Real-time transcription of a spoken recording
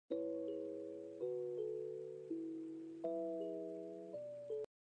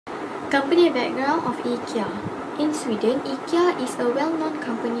Company background of IKEA. In Sweden, IKEA is a well-known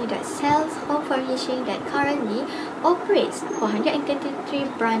company that sells home furnishing that currently operates 423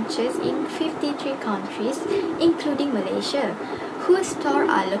 branches in 53 countries, including Malaysia, whose stores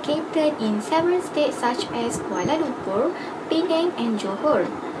are located in several states such as Kuala Lumpur, Penang, and Johor.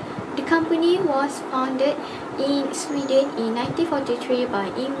 The company was founded in Sweden in 1943 by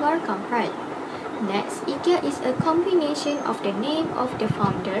Ingvar Kamprad. Next, IKEA is a combination of the name of the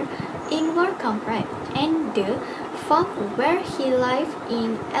founder, Ingvar Kamprad, and the farm where he lived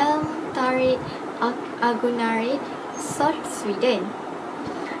in Älmtaret, Agunnaryd, South Sweden.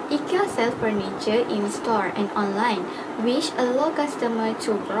 IKEA sells furniture in store and online, which allow customers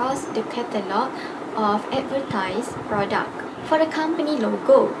to browse the catalog of advertised products. For the company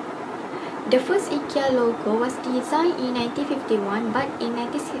logo, the first IKEA logo was designed in 1951, but in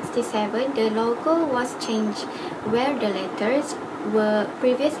 1967 the logo was changed, where the letters were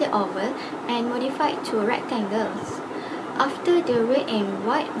previously oval and modified to rectangles. After the red and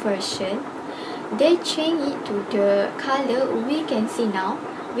white version, they changed it to the color we can see now,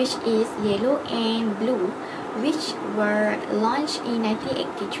 which is yellow and blue, which were launched in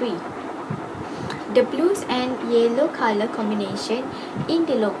 1983. The blues and yellow color combination in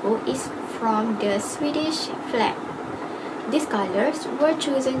the logo is from the Swedish flag. These colors were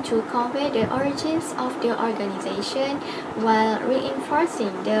chosen to convey the origins of the organization while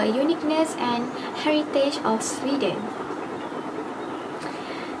reinforcing the uniqueness and heritage of Sweden.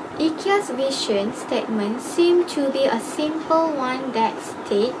 IKEA's vision statement seemed to be a simple one that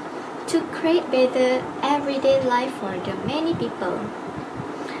stated to create better everyday life for the many people.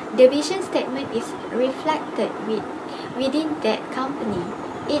 The vision statement is reflected within that company.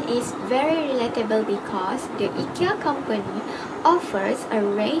 It is very relatable because the IKEA company offers a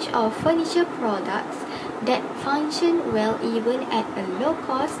range of furniture products that function well even at a low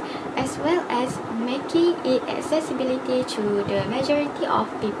cost, as well as making it accessibility to the majority of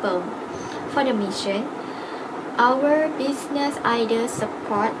people. For the mission, our business ideas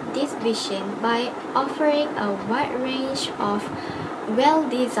support this vision by offering a wide range of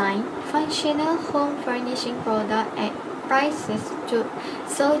well-designed, functional home furnishing products at prices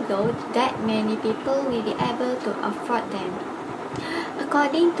so low that many people will be able to afford them.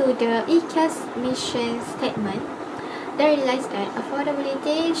 According to the IKEA's mission statement, they realize that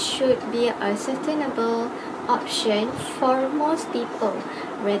affordability should be a sustainable option for most people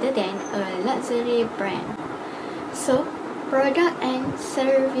rather than a luxury brand. So, product and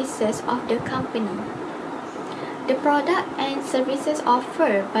services of the company. The product and services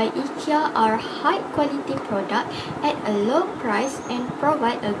offered by IKEA are high-quality products at a low price and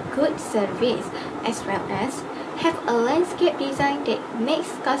provide a good service, as well as have a landscape design that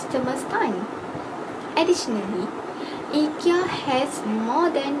makes customers stunned. Additionally, IKEA has more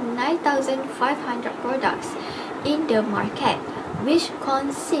than 9,500 products in the market, which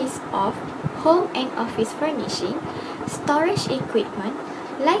consists of home and office furnishing, storage equipment,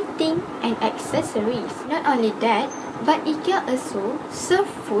 lighting, and accessories. Not only that, but IKEA also serves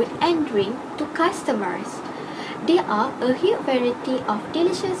food and drink to customers. There are a huge variety of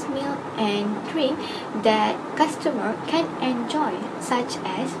delicious meals and drinks that customers can enjoy, such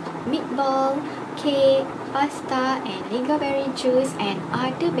as meatball, cake, pasta, and lingonberry juice and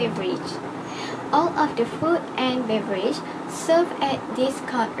other beverages. All of the food and beverage served at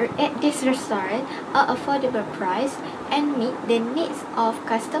this restaurant are affordable price and meet the needs of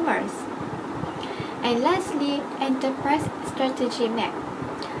customers. And lastly, enterprise strategy map.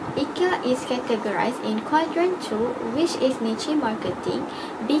 IKEA is categorized in quadrant 2, which is niche marketing,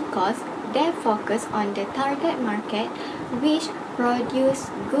 because they focus on the target market, which produce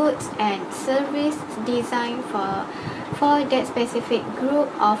goods and services designed for that specific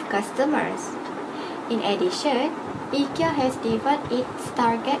group of customers. In addition, IKEA has divided its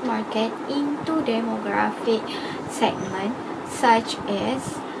target market into demographic segments such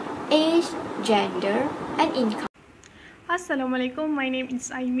as age, gender, and income. Assalamualaikum, my name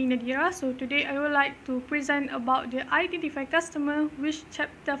is Aimi Nadira. So today I would like to present about the Identify Customer, which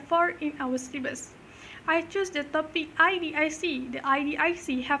chapter 4 in our syllabus. I choose the topic IDIC. The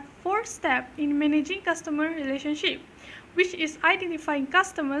IDIC have 4 steps in managing customer relationship, which is identifying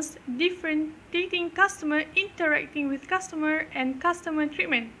customers, differentiating customer, interacting with customer, and customer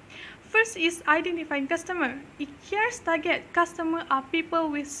treatment. First is identifying customer. IKEA's target customer are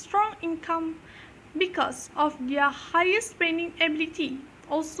people with strong income because of their higher spending ability.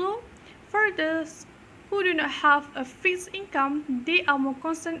 Also, for those who do not have a fixed income, they are more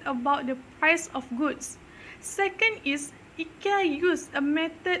concerned about the price of goods. Second is IKEA use a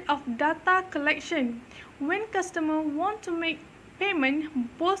method of data collection. When customers want to make payment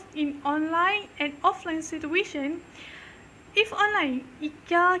both in online and offline situation. If online,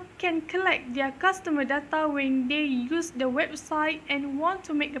 IKEA can collect their customer data when they use the website and want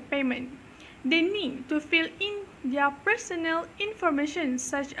to make a payment. They need to fill in their personal information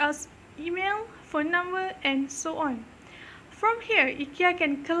such as email, phone number, and so on. From here, IKEA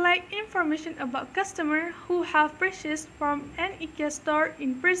can collect information about customers who have purchased from an IKEA store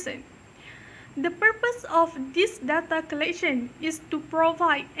in person. The purpose of this data collection is to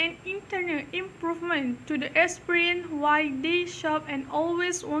provide an internal improvement to the experience while they shop and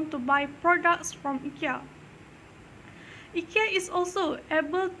always want to buy products from IKEA. IKEA is also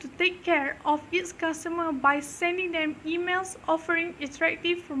able to take care of its customers by sending them emails offering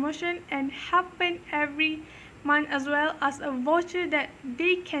attractive promotion and happen every month as well as a voucher that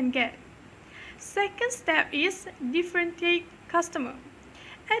they can get. Second step is differentiate customer.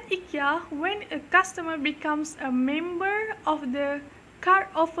 At IKEA, when a customer becomes a member of the card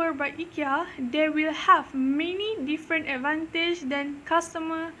offered by IKEA, they will have many different advantages than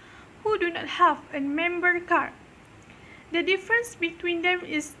customers who do not have a member card. The difference between them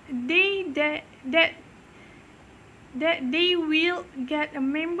is that they will get a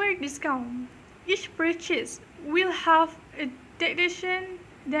member discount. Each purchase will have a deduction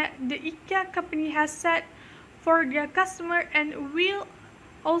that the IKEA company has set for their customer and will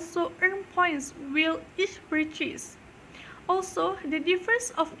also earn points with each purchase. Also, the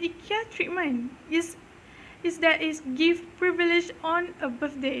difference of IKEA treatment is that it gives privilege on a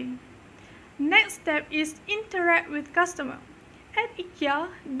birthday. Next step is interact with customer. At IKEA,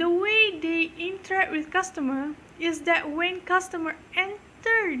 the way they interact with customer is that when customer enter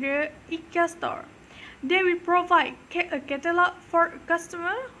the IKEA store, they will provide a catalog for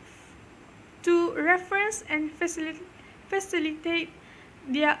customer to reference and facilitate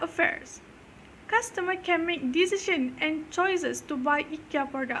their affairs. Customer can make decisions and choices to buy IKEA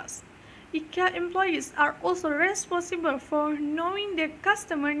products. IKEA employees are also responsible for knowing their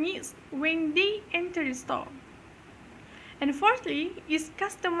customer needs when they enter the store. And fourthly is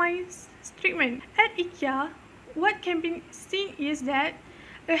customized treatment. At IKEA, what can be seen is that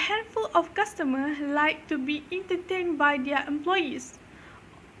a handful of customers like to be entertained by their employees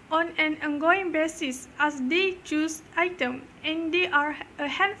on an ongoing basis as they choose items, and there are a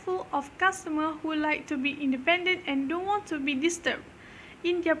handful of customers who like to be independent and don't want to be disturbed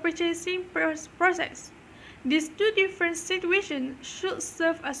in their purchasing process. These two different situations should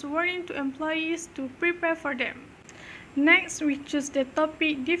serve as warning to employees to prepare for them. Next, we choose the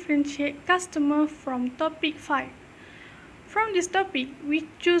topic differentiate customer from topic 5. From this topic, we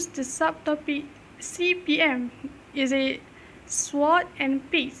choose the subtopic CPM is a SWOT and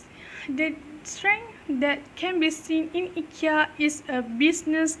pace. The strength that can be seen in IKEA is a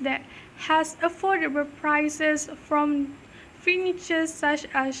business that has affordable prices from furniture such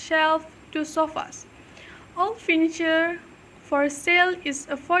as shelves to sofas. All furniture for sale is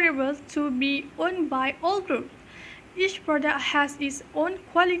affordable to be owned by all groups. Each product has its own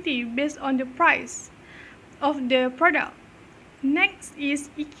quality based on the price of the product. Next is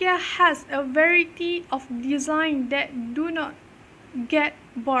IKEA has a variety of designs that do not get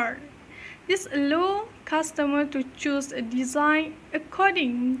bored. This allows customers to choose a design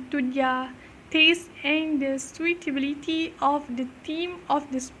according to their taste and the suitability of the theme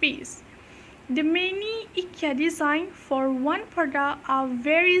of the space. The many IKEA designs for one product are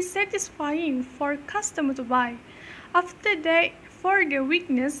very satisfying for customers to buy. After that, for the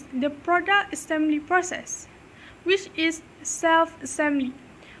weakness, the product assembly process, which is self-assembly.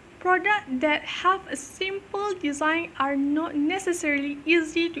 Products that have a simple design are not necessarily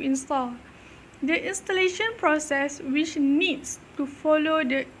easy to install. The installation process, which needs to follow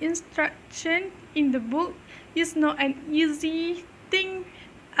the instruction in the book, is not an easy thing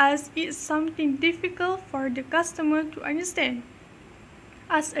as it's something difficult for the customer to understand.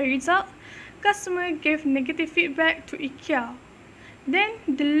 As a result, customers gave negative feedback to IKEA. Then,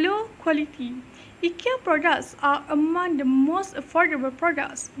 the low quality. IKEA products are among the most affordable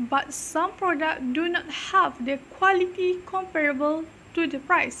products, but some products do not have the quality comparable to the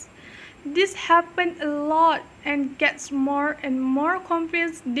price. This happens a lot and gets more and more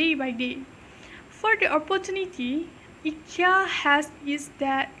complaints day by day. For the opportunity, IKEA has is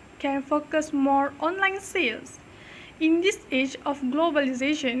that can focus more on online sales. In this age of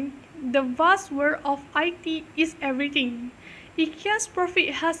globalization, the vast world of IT is everything. IKEA's profit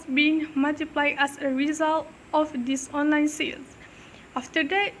has been multiplied as a result of this online sales. After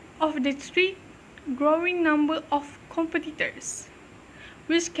that, of the three growing number of competitors,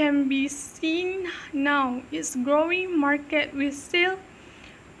 which can be seen now, its growing market with sale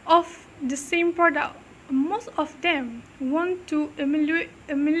of the same product most of them want to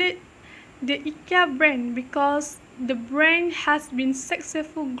emulate the IKEA brand because the brand has been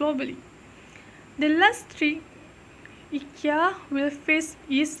successful globally. The last threat IKEA will face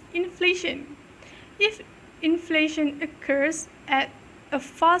is inflation. If inflation occurs at a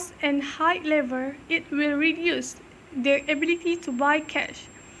fast and high level, it will reduce their ability to buy cash.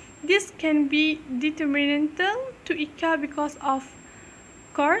 This can be detrimental to IKEA because of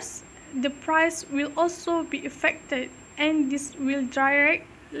course the price will also be affected, and this will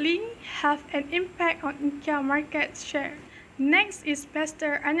directly have an impact on IKEA market share. Next is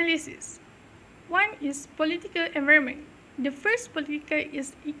sector analysis. One is political environment. The first political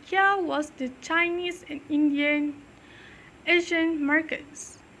is IKEA was the Chinese and Asian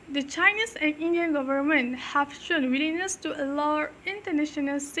markets. The Chinese and Indian government have shown willingness to allow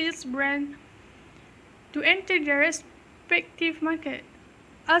international sales brands to enter their respective market.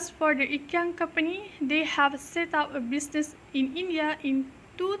 As for the IKEA company, they have set up a business in India in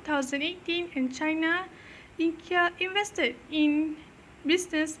 2018 and China. IKEA invested in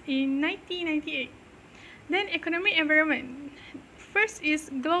business in 1998. Then economic environment. First is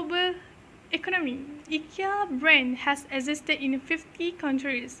global economy. IKEA brand has existed in 50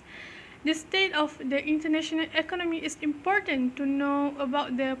 countries. The state of the international economy is important to know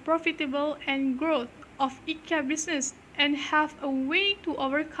about the profitable and growth of IKEA business and have a way to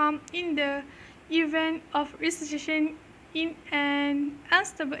overcome in the event of recession in an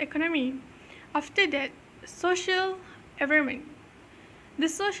unstable economy. After that, social environment. The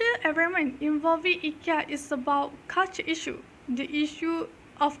social environment involving IKEA is about culture issue. The issue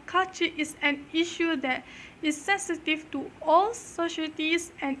of culture is an issue that is sensitive to all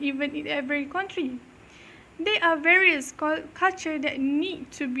societies and even in every country. There are various cultures that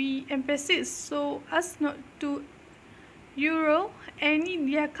need to be emphasized so as not to euro any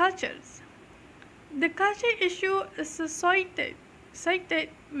their cultures. The culture issue associated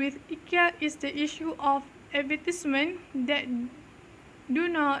with IKEA is the issue of advertisement that do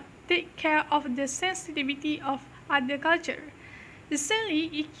not take care of the sensitivity of other culture. Recently,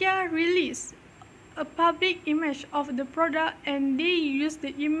 IKEA released a public image of the product and they used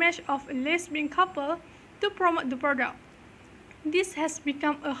the image of a lesbian couple to promote the product. This has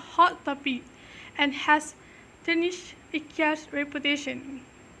become a hot topic and has tarnished IKEA's reputation.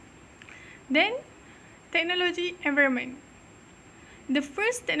 Then, technology environment. The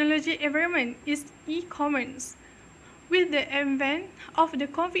first technology environment is e-commerce. With the advent of the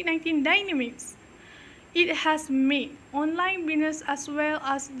COVID-19 dynamics, it has made online business as well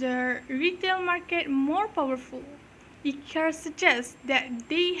as the retail market more powerful. IKEA suggests that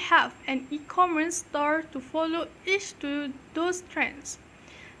they have an e-commerce store to follow each to those trends.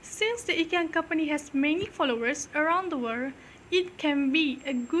 Since the IKEA company has many followers around the world, it can be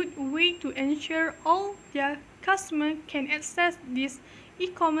a good way to ensure all their customers can access this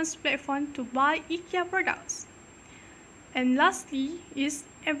e-commerce platform to buy IKEA products. And lastly is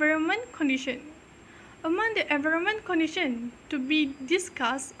environment condition. Among the environment conditions to be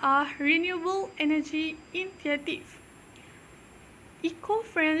discussed are renewable energy initiative.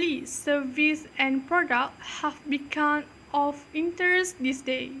 Eco-friendly service and products have become of interest these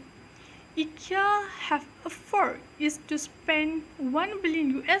days. IKEA have afforded is to spend $1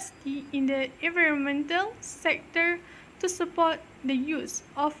 billion in the environmental sector to support the use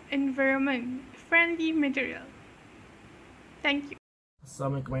of environment-friendly material. Thank you.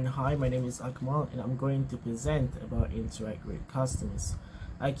 Assalamualaikum and hi, my name is Akmal and I'm going to present about interact with customers.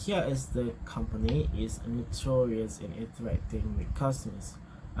 IKEA as the company is notorious in interacting with customers.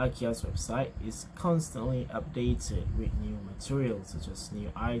 IKEA's website is constantly updated with new materials such as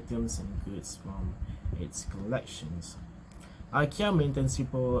new items and goods from its collections. IKEA maintains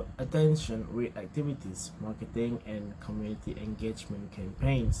people attention with activities, marketing and community engagement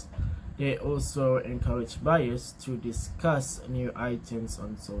campaigns. They also encourage buyers to discuss new items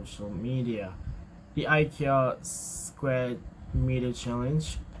on social media. The IKEA Square Media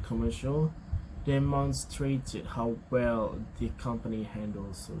Challenge commercial demonstrated how well the company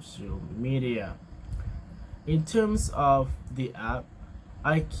handles social media. In terms of the app,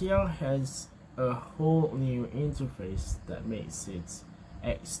 IKEA has a whole new interface that makes it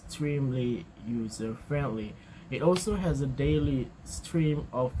extremely user-friendly. It also has a daily stream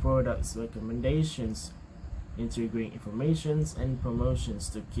of products recommendations, integrating information and promotions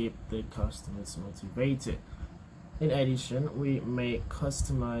to keep the customers motivated. In addition, we may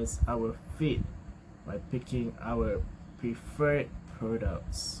customize our feed by picking our preferred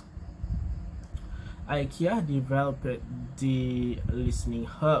products. IKEA developed the Listening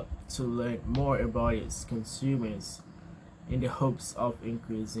Hub to learn more about its consumers. in the hopes of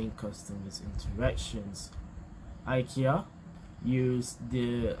increasing customers' interactions. IKEA used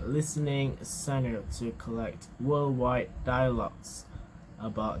the listening center to collect worldwide dialogues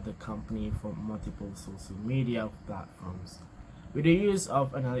about the company from multiple social media platforms. With the use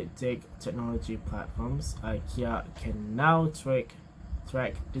of analytic technology platforms, IKEA can now track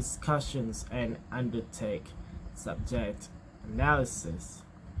discussions and undertake subject analysis.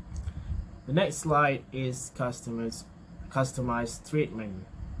 The next slide is customized treatment.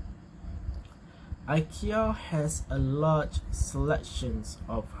 IKEA has a large selection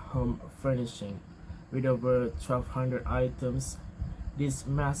of home furnishing with over 1,200 items. This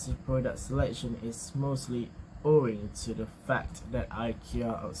massive product selection is mostly owing to the fact that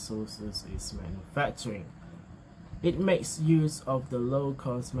IKEA outsources its manufacturing. It makes use of the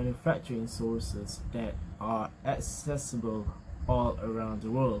low-cost manufacturing sources that are accessible all around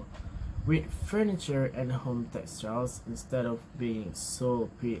the world, with furniture and home textiles instead of being sold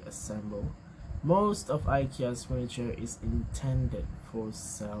pre-assembled. Most of IKEA's furniture is intended for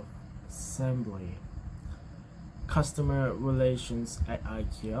self-assembly. Customer relations at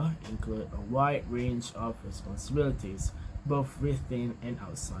IKEA include a wide range of responsibilities, both within and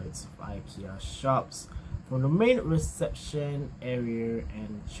outside of IKEA shops, from the main reception area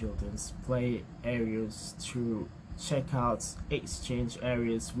and children's play areas through checkouts, exchange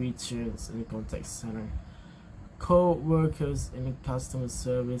areas, returns in the contact center. Co-workers in customer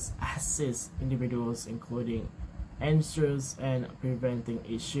service assist individuals, including answers and preventing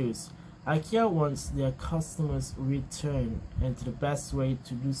issues. IKEA wants their customers return, and the best way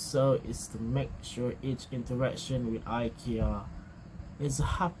to do so is to make sure each interaction with IKEA is a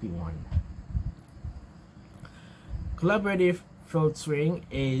happy one. Collaborative filtering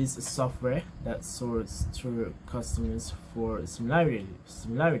is software that sorts through customers for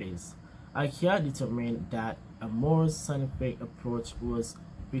similarities. IKEA determined that a more scientific approach was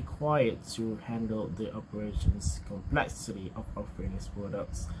required to handle the operations complexity of offering its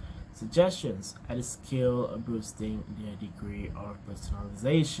products. Suggestions at a scale boosting their degree of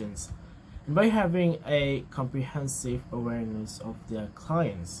personalizations, and by having a comprehensive awareness of their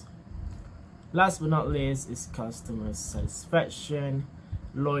clients. Last but not least is customer satisfaction,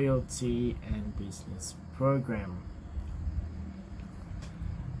 loyalty, and business program.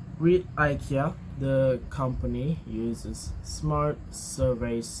 With IKEA, the company uses smart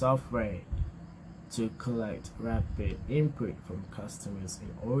survey software to collect rapid input from customers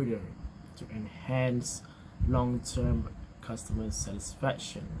in order to enhance long-term customer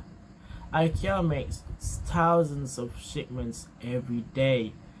satisfaction. IKEA makes thousands of shipments every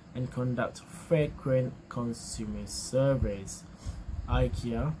day and conducts frequent consumer surveys.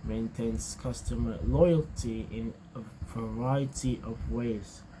 IKEA maintains customer loyalty in a variety of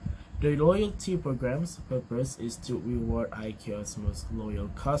ways. The loyalty program's purpose is to reward IKEA's most loyal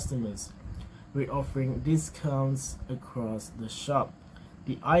customers with offering discounts across the shop.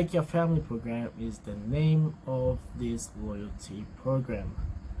 The IKEA Family Program is the name of this loyalty program.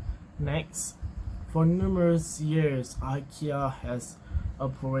 Next, for numerous years, IKEA has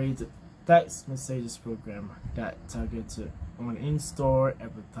operated text messages program that targeted on in-store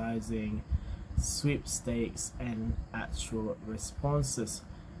advertising, sweepstakes, and actual responses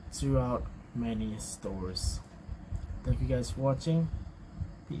throughout many stores. Thank you guys for watching.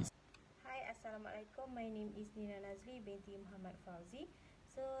 Peace. Hi, Assalamualaikum. My name is Nina Nazli binti Muhammad Fauzi.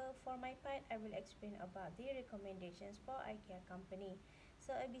 So for my part, I will explain about the recommendations for IKEA company.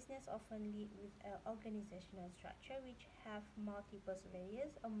 So a business often lead with an organizational structure which have multiple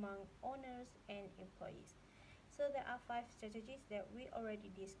layers among owners and employees. So there are 5 strategies that we already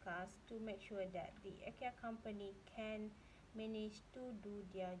discussed to make sure that the IKEA company can manage to do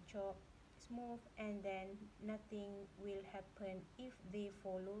their job smooth, and then nothing will happen if they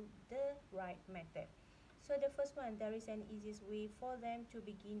follow the right method. So the first one, there is an easiest way for them to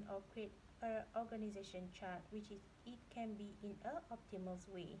begin or create an organization chart, which is it can be in a optimal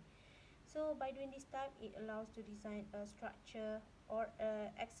way. So by doing this type, it allows to design a structure or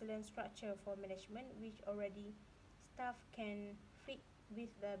a excellent structure for management, which already staff can fit with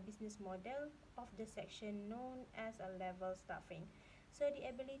the business model of the section known as a level staffing. So the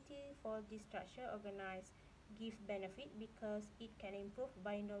ability for this structure organize give benefit because it can improve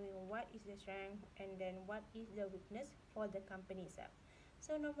by knowing what is the strength and then what is the weakness for the company itself.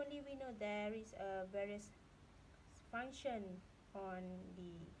 So normally we know there is a various function on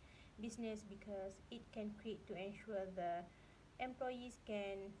the business because it can create to ensure the employees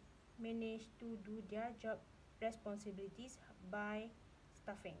can manage to do their job responsibilities by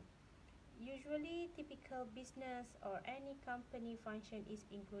staffing. Usually, typical business or any company function is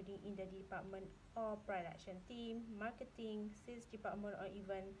including in the department or production team, marketing, sales department, or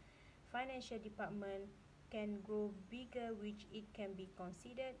even financial department can grow bigger, which it can be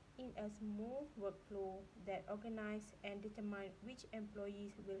considered in a smooth workflow that organize and determine which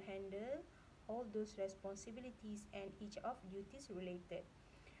employees will handle all those responsibilities and each of duties related.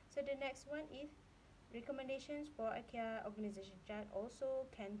 So the next one is recommendations for IKEA organization chart also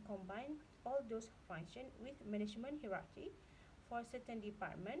can combine all those functions with management hierarchy for certain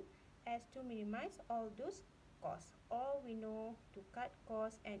department as to minimize all those costs, or we know to cut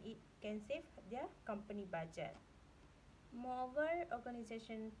costs and it can save their company budget. Moreover,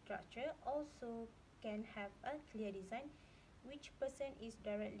 organization structure also can have a clear design which person is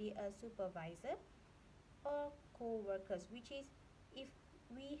directly a supervisor or co-workers, which is if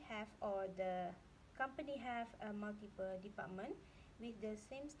we have or the company have a multiple department with the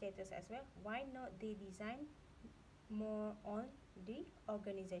same status as well, why not they design more on the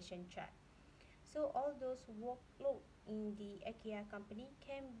organization chart. So all those workload in the IKEA company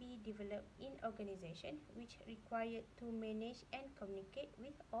can be developed in organization which required to manage and communicate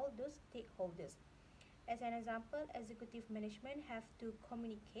with all those stakeholders. As an example, executive management have to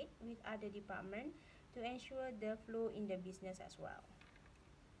communicate with other departments to ensure the flow in the business as well.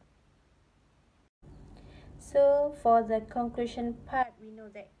 So for the conclusion part, we know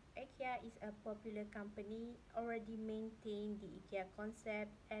that IKEA is a popular company, already maintain the IKEA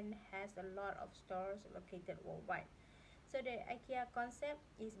concept and has a lot of stores located worldwide. So the IKEA concept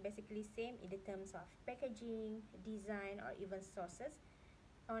is basically same in the terms of packaging, design, or even sources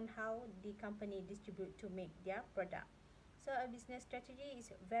on how the company distribute to make their product. So a business strategy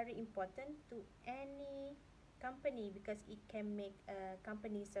is very important to any company because it can make a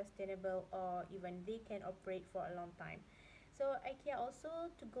company sustainable or even they can operate for a long time. So IKEA also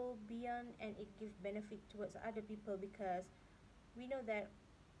to go beyond and it gives benefit towards other people because we know that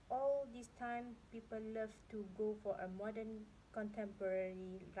all this time people love to go for a modern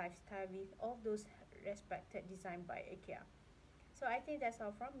contemporary lifestyle with all those respected design by IKEA. So I think that's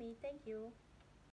all from me. Thank you.